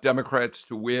want Democrats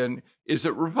to win, is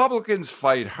that Republicans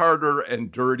fight harder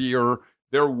and dirtier.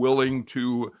 They're willing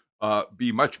to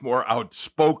be much more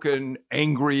outspoken,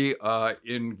 angry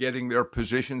in getting their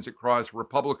positions across.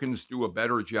 Republicans do a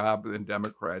better job than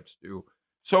Democrats do.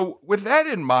 So with that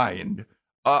in mind,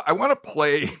 I want to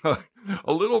play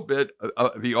a little bit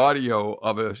of the audio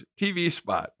of a TV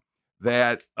spot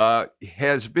that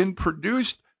has been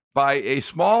produced by a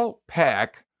small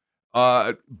PAC,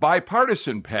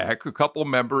 bipartisan PAC, a couple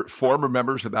former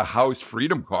members of the House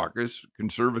Freedom Caucus,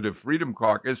 Conservative Freedom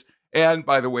Caucus, And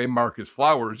by the way, Marcus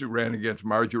Flowers, who ran against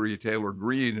Marjorie Taylor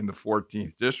Greene in the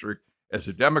 14th district as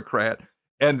a Democrat.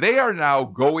 And they are now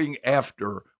going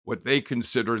after what they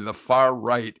consider the far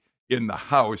right in the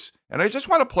House. And I just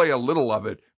want to play a little of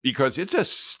it because it's a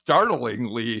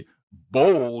startlingly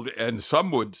bold and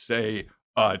some would say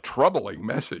troubling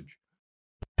message.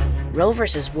 Roe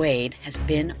versus Wade has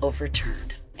been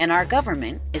overturned, and our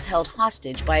government is held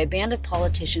hostage by a band of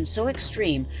politicians so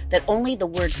extreme that only the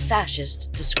word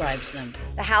fascist describes them.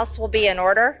 The House will be in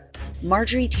order.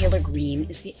 Marjorie Taylor Greene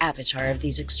is the avatar of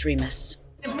these extremists.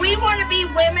 If we want to be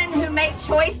women who make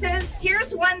choices, here's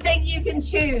one thing you can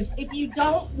choose. If you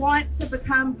don't want to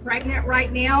become pregnant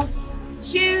right now,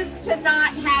 choose to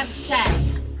not have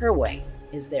sex. Her way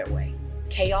is their way.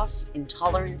 Chaos,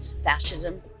 intolerance,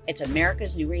 fascism, it's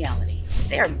America's new reality.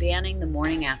 They are banning the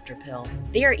morning after pill.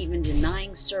 They are even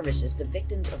denying services to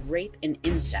victims of rape and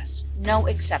incest. No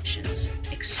exceptions.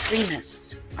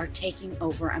 Extremists are taking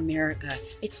over America.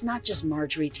 It's not just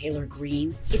Marjorie Taylor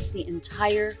Greene, it's the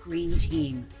entire Green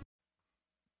team.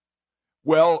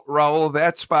 Well, Raul,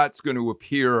 that spot's going to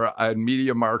appear on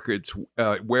media markets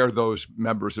where those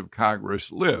members of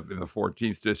Congress live in the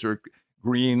 14th district.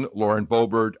 Green, Lauren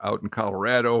Boebert out in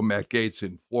Colorado, Matt Gaetz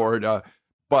in Florida.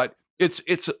 But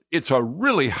it's a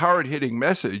really hard-hitting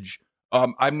message.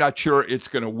 I'm not sure it's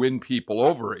going to win people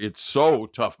over. It's so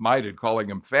tough-minded calling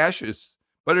them fascists.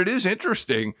 But it is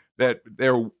interesting that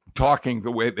they're talking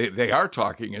the way they are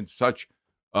talking in such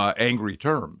angry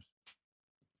terms.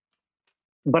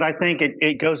 But I think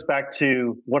it goes back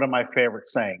to one of my favorite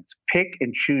sayings, pick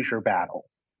and choose your battles.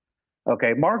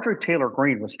 Okay, Marjorie Taylor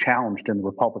Greene was challenged in the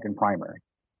Republican primary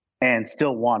and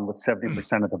still won with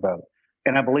 70% of the vote.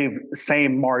 And I believe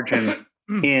same margin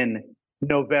in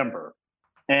November.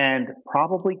 And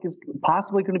possibly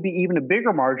going to be even a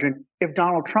bigger margin if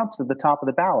Donald Trump's at the top of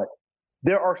the ballot.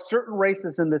 There are certain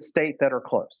races in this state that are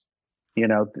close. You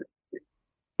know,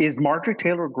 is Marjorie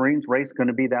Taylor Greene's race going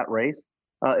to be that race?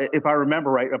 If I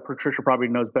remember right, Patricia probably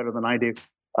knows better than I do.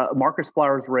 Marcus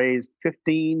Flowers raised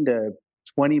 $15 to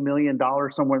 $20 million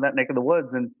somewhere in that neck of the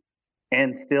woods,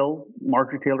 and still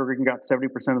Marjorie Taylor Greene got 70%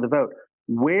 of the vote.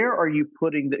 Where are you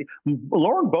putting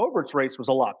Lauren Boebert's race was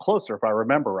a lot closer, if I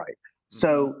remember right.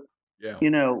 So, you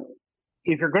know,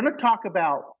 if you're going to talk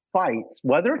about fights,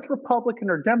 whether it's Republican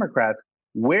or Democrats,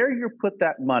 where you put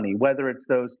that money, whether it's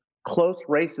those close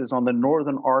races on the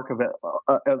northern arc of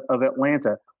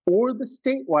Atlanta or the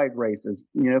statewide races,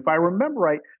 you know, if I remember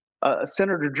right,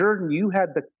 Senator Jordan, you had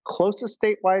the closest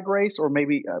statewide race, or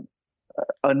maybe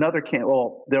another candidate.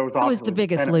 Well, there was. I was the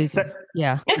biggest loser.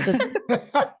 Yeah. But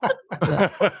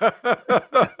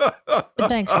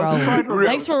thanks, Raul.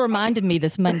 Thanks for reminding me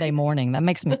this Monday morning. That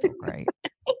makes me feel great.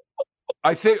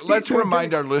 I think let's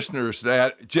remind our listeners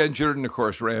that Jen Jordan, of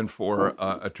course, ran for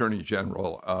Attorney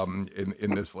General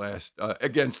in this last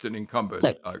against an incumbent.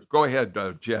 So, go ahead,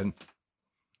 Jen.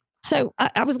 So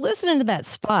I was listening to that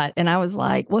spot and I was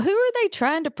like, well, who are they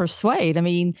trying to persuade? I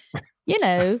mean, you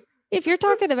know, if you're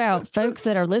talking about folks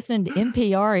that are listening to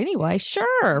NPR anyway,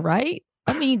 sure, right?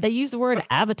 I mean, they use the word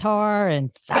avatar and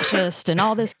fascist and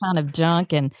all this kind of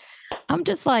junk. And I'm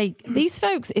just like, these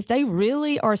folks, if they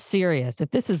really are serious, if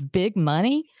this is big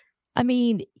money, I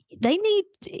mean, they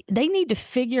need to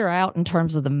figure out in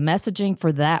terms of the messaging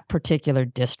for that particular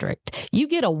district. You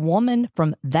get a woman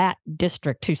from that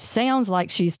district who sounds like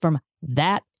she's from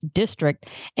that district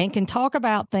and can talk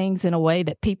about things in a way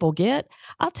that people get.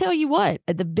 I'll tell you what,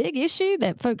 the big issue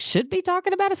that folks should be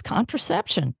talking about is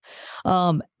contraception.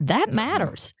 That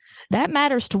matters. That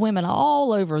matters to women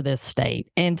all over this state.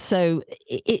 And so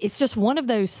it's just one of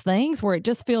those things where it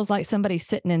just feels like somebody's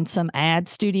sitting in some ad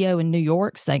studio in New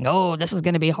York saying, oh, this is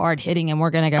going to be hard hitting and we're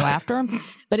going to go after them.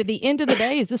 But at the end of the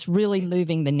day, is this really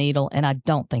moving the needle? And I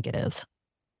don't think it is.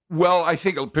 Well, I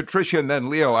think Patricia and then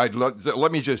Leo,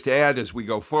 let me just add as we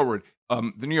go forward.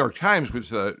 The New York Times was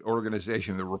the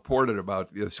organization that reported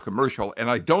about this commercial, and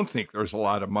I don't think there's a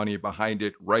lot of money behind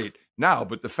it right now.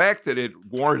 But the fact that it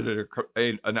warranted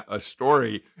a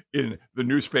story in the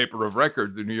newspaper of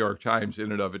record, the New York Times,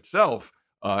 in and of itself,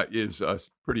 is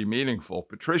pretty meaningful.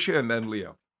 Patricia and then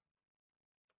Leo.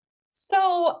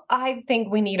 So I think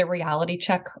we need a reality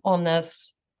check on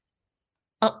this.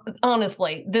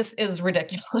 Honestly, this is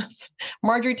ridiculous.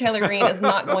 Marjorie Taylor Greene is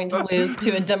not going to lose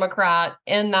to a Democrat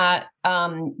in that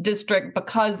district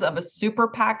because of a super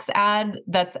PAC's ad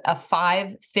that's a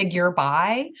 5-figure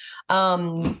buy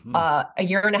a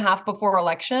year and a half before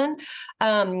election.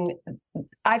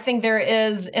 I think there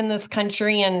is in this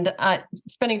country, and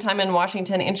spending time in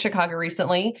Washington and Chicago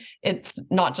recently, it's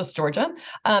not just Georgia.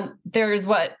 There's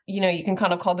what you can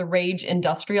kind of call the rage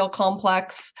industrial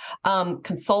complex,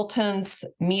 consultants,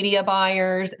 media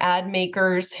buyers, ad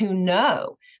makers who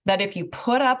know that if you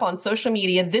put up on social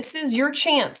media, this is your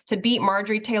chance to beat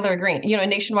Marjorie Taylor Greene, a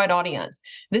nationwide audience.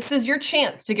 This is your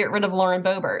chance to get rid of Lauren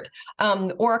Boebert.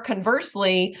 Or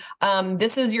conversely,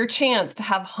 this is your chance to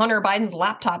have Hunter Biden's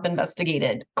laptop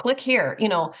investigated. Click here,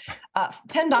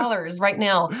 $10 right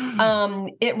now.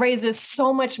 It raises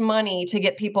so much money to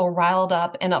get people riled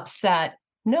up and upset,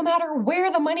 no matter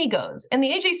where the money goes. And the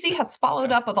AJC has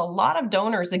followed up with a lot of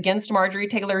donors against Marjorie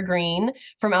Taylor Greene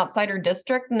from outside her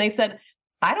district. And they said,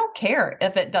 I don't care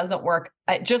if it doesn't work.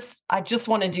 I just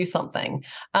want to do something.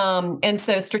 And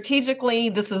so strategically,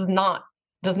 this does not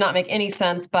make any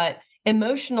sense, but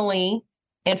emotionally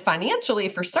and financially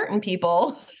for certain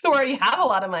people who already have a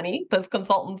lot of money, those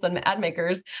consultants and ad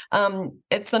makers,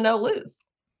 it's a no lose.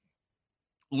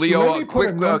 Leo,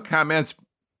 quick comments.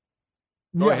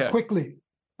 Go ahead. Quickly.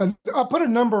 I'll put a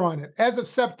number on it. As of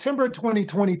September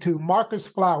 2022, Marcus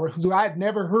Flowers, who I had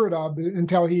never heard of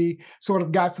until he sort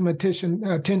of got some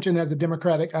attention as a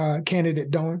Democratic candidate,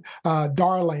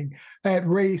 darling, had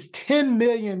raised $10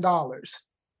 million.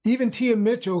 Even Tia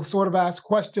Mitchell sort of asked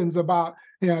questions about,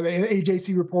 the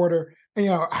AJC reporter,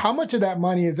 how much of that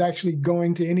money is actually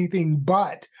going to anything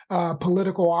but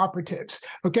political operatives?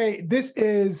 Okay, this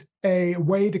is a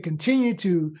way to continue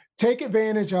to take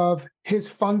advantage of his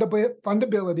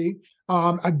fundability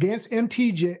against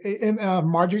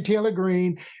Marjorie Taylor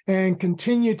Greene, and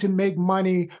continue to make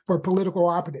money for political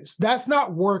operatives. That's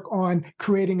not work on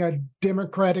creating a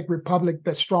democratic republic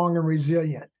that's strong and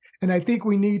resilient. And I think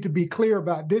we need to be clear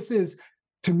about this is,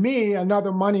 to me,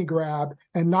 another money grab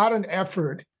and not an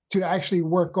effort to actually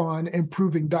work on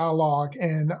improving dialogue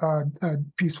and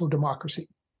peaceful democracy.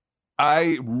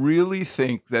 I really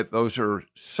think that those are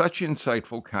such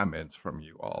insightful comments from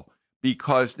you all,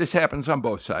 because this happens on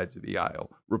both sides of the aisle.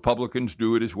 Republicans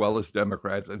do it as well as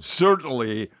Democrats. And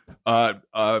certainly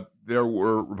there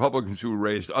were Republicans who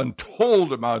raised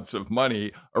untold amounts of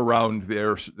money around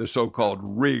the so-called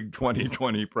rigged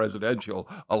 2020 presidential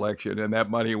election. And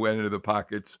that money went into the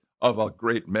pockets of a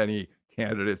great many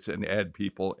candidates and ad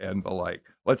people and the like.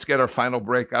 Let's get our final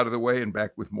break out of the way and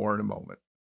back with more in a moment.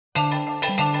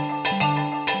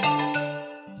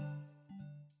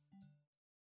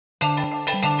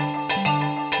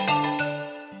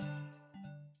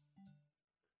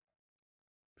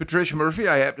 Patricia Murphy,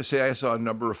 I have to say I saw a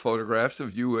number of photographs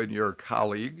of you and your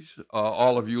colleagues,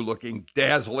 all of you looking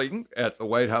dazzling at the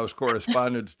White House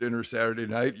Correspondents' Dinner Saturday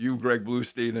night, you, Greg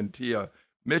Bluestein, and Tia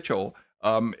Mitchell.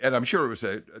 And I'm sure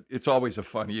it's always a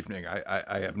fun evening,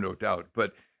 I have no doubt.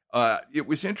 But it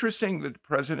was interesting that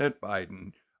President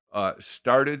Biden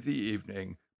started the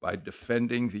evening by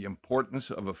defending the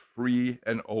importance of a free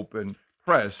and open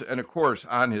press. And of course,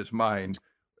 on his mind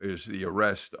is the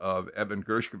arrest of Evan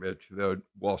Gershkovich, the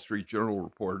Wall Street Journal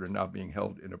reporter, now being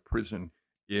held in a prison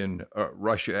in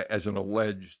Russia as an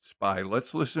alleged spy.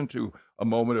 Let's listen to a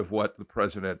moment of what the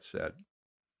president said.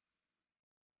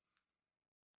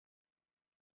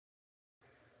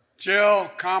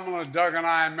 Jill, Kamala, Doug, and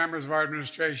I, and members of our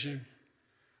administration,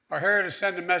 are here to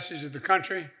send a message to the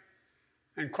country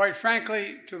and, quite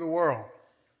frankly, to the world.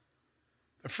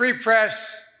 The free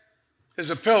press is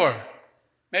a pillar,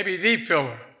 maybe the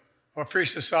pillar, of a free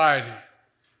society,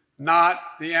 not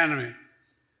the enemy.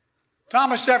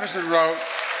 Thomas Jefferson wrote,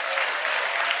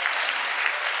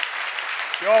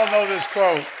 you all know this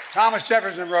quote. Thomas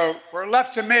Jefferson wrote, "We're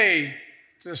left to me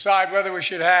to decide whether we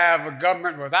should have a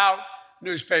government without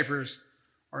newspapers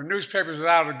or newspapers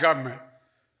without a government.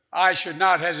 I should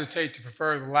not hesitate to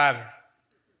prefer the latter."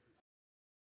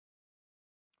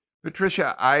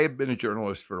 Patricia, I've been a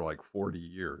journalist for like 40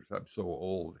 years. I'm so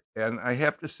old. And I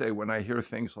have to say, when I hear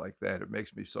things like that, it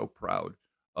makes me so proud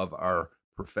of our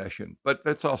profession. But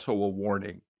that's also a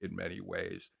warning in many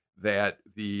ways that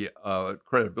the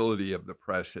credibility of the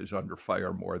press is under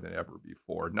fire more than ever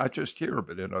before, not just here,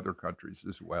 but in other countries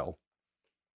as well.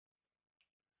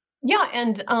 Yeah.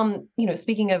 And,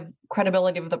 speaking of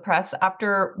credibility of the press.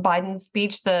 After Biden's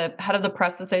speech, the head of the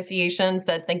Press Association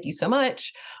said, "Thank you so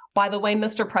much. By the way,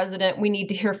 Mr. President, we need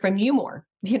to hear from you more,"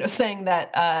 saying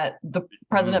that the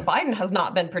President Biden has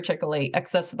not been particularly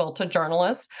accessible to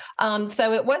journalists.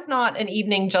 So it was not an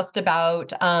evening just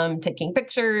about taking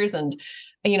pictures and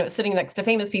sitting next to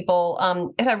famous people.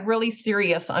 It had really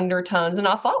serious undertones. And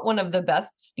I thought one of the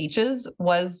best speeches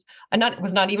was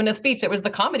not even a speech. It was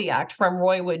the comedy act from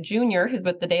Roy Wood Jr., who's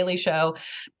with The Daily Show.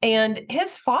 And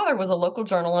his father was a local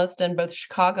journalist in both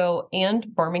Chicago and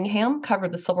Birmingham,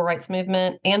 covered the civil rights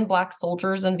movement and Black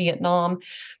soldiers in Vietnam.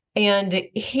 And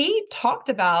he talked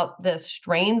about the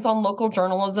strains on local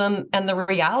journalism and the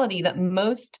reality that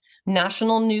most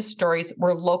national news stories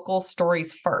were local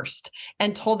stories first,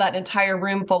 and told that entire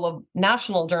room full of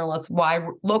national journalists why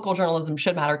local journalism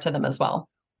should matter to them as well.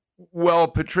 Well,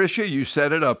 Patricia, you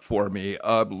set it up for me.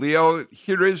 Leo,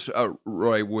 here is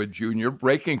Roy Wood Jr.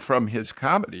 breaking from his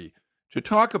comedy to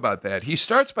talk about that. He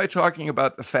starts by talking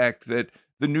about the fact that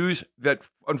the news, that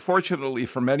unfortunately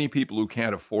for many people who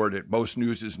can't afford it, most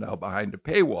news is now behind a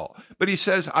paywall. But he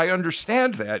says, I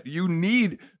understand that. You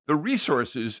need the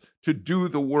resources to do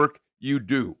the work you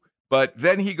do. But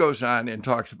then he goes on and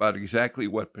talks about exactly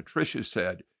what Patricia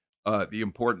said, the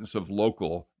importance of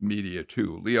local media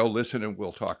too. Leo, listen and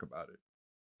we'll talk about it.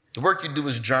 The work you do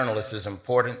as journalists is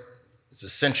important, it's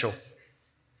essential,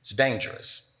 it's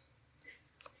dangerous.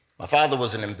 My father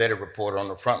was an embedded reporter on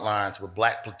the front lines with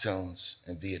Black platoons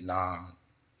in Vietnam.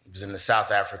 He was in the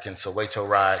South African Soweto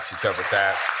riots, he covered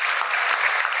that.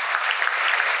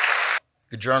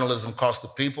 Good journalism costs the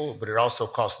people, but it also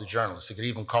costs the journalists. It could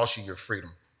even cost you your freedom.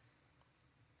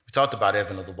 We talked about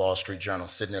Evan of the Wall Street Journal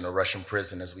sitting in a Russian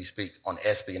prison as we speak on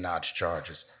espionage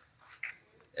charges.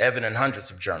 Evan and hundreds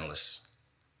of journalists,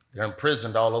 they're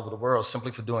imprisoned all over the world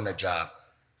simply for doing their job.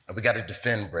 And we got to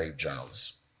defend brave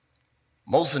journalists.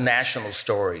 Most national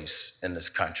stories in this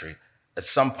country at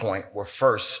some point were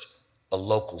first a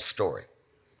local story.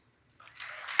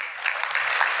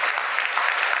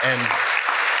 And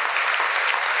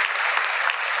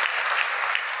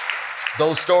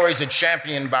those stories are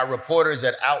championed by reporters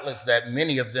at outlets that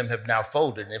many of them have now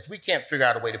folded. And if we can't figure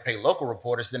out a way to pay local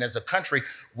reporters, then as a country,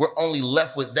 we're only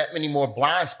left with that many more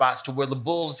blind spots to where the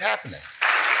bull is happening.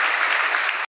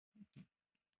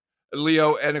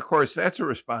 Leo, and of course, that's a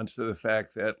response to the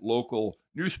fact that local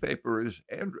newspapers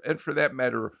and for that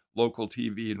matter, local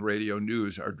TV and radio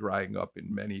news are drying up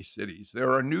in many cities.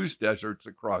 There are news deserts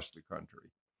across the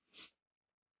country.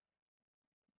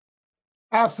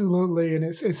 Absolutely, and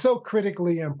it's so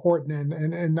critically important,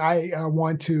 and I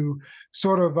want to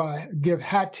sort of give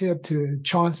hat tip to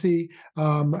Chauncey,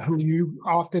 who you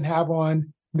often have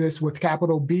on this with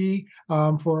capital B,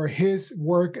 for his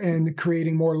work in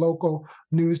creating more local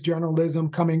news journalism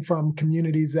coming from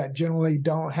communities that generally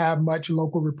don't have much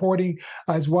local reporting,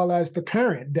 as well as the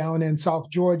Current down in South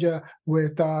Georgia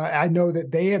with, I know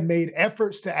that they have made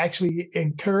efforts to actually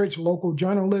encourage local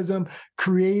journalism,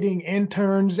 creating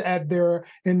interns in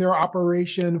their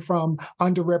operation from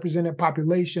underrepresented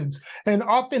populations. And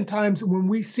oftentimes when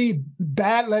we see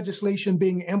bad legislation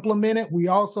being implemented, we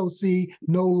also see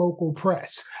no local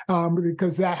press.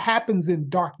 Because that happens in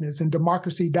darkness, and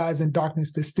democracy dies in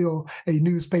darkness. There's still a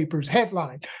newspaper's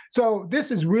headline. So this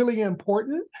is really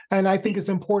important, and I think it's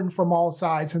important from all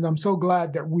sides. And I'm so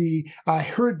glad that we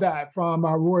heard that from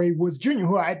Roy Woods Jr.,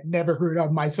 who I'd never heard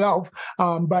of myself,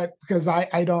 but because I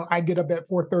get up at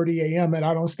 4:30 a.m. and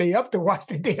I don't stay up to watch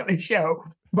The Daily Show.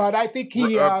 But I think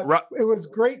it was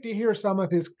great to hear some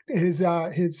of his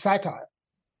satire.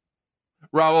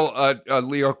 Raul,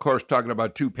 Leo, of course, talking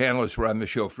about two panelists who are on the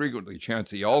show frequently,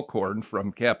 Chauncey Alcorn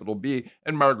from Capital B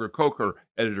and Margaret Coker,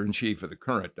 editor-in-chief of The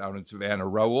Current down in Savannah.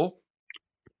 Raul?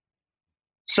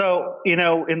 So, in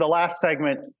the last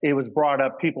segment, it was brought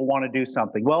up, people want to do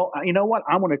something. Well, you know what?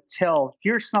 I'm going to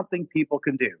here's something people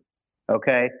can do,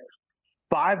 okay?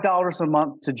 $5 a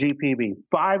month to GPB,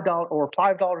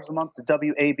 $5 a month to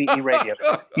WABE radio.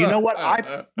 You know what?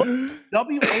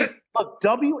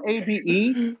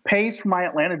 WABE pays for my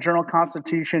Atlanta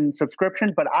Journal-Constitution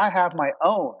subscription, but I have my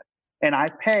own, and I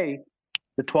pay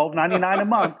the $12.99 a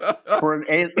month for an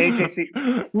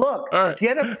AJC. Look, right.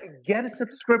 Get a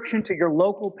subscription to your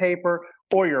local paper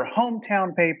or your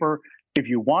hometown paper. If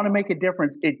you want to make a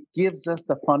difference, it gives us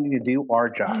the funding to do our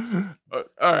jobs. All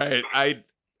right,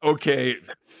 Okay,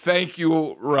 thank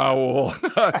you,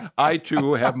 Raul. I,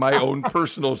 too, have my own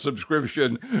personal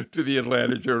subscription to the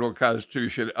Atlanta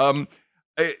Journal-Constitution.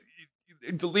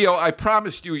 Leo, I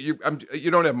promised you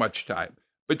don't have much time,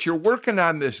 but you're working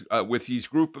on this with these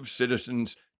group of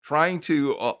citizens, trying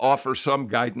to offer some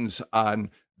guidance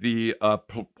on the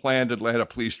planned Atlanta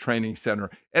Police Training Center.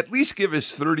 At least give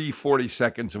us 30, 40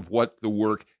 seconds of what the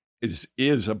work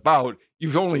is about.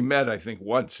 You've only met, I think,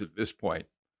 once at this point.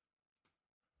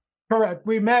 Correct.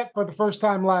 We met for the first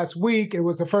time last week. It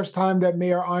was the first time that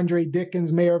Mayor Andre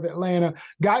Dickens, mayor of Atlanta,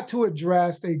 got to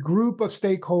address a group of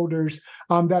stakeholders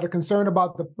that are concerned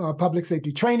about the Public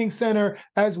Safety Training Center,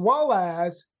 as well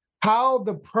as how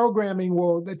the programming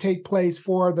will take place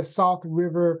for the South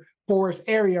River Forest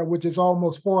area, which is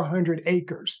almost 400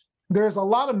 acres. There's a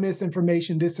lot of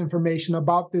misinformation, disinformation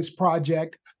about this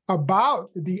project,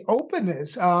 about the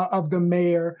openness of the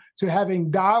mayor to having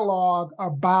dialogue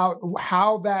about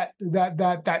how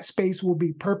that space will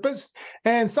be purposed,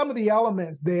 and some of the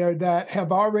elements there that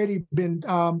have already been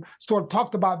sort of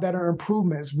talked about that are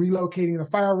improvements, relocating the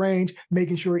fire range,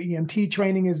 making sure EMT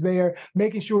training is there,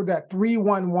 making sure that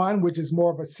 311, which is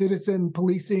more of a citizen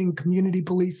policing, community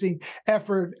policing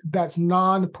effort that's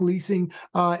non-policing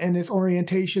and its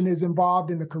orientation is involved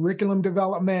in the curriculum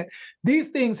development. These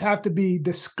things have to be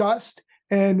discussed,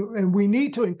 and we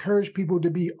need to encourage people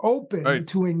to be open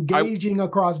to engaging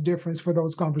across difference for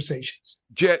those conversations.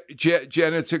 Jen,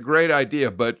 it's a great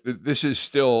idea, but this is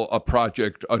still a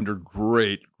project under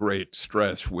great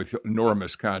stress with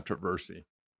enormous controversy.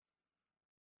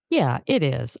 Yeah, it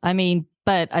is. I mean,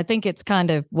 but I think it's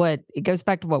kind of it goes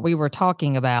back to what we were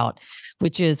talking about,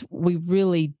 which is we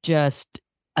really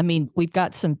we've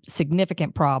got some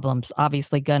significant problems,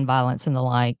 obviously gun violence and the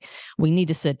like. We need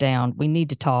to sit down. We need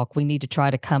to talk. We need to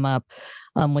try to come up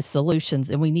with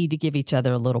solutions, and we need to give each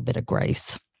other a little bit of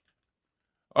grace.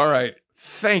 All right.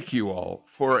 Thank you all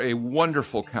for a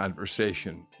wonderful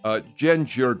conversation. Jen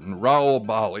Jordan, Raul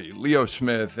Bali, Leo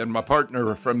Smith, and my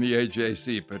partner from the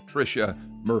AJC, Patricia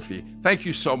Murphy. Thank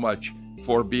you so much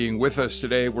for being with us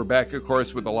today. We're back, of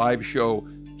course, with a live show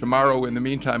tomorrow. In the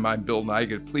meantime, I'm Bill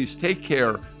Nigut. Please take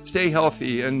care, stay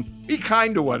healthy, and be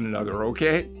kind to one another,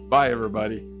 okay? Bye,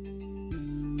 everybody.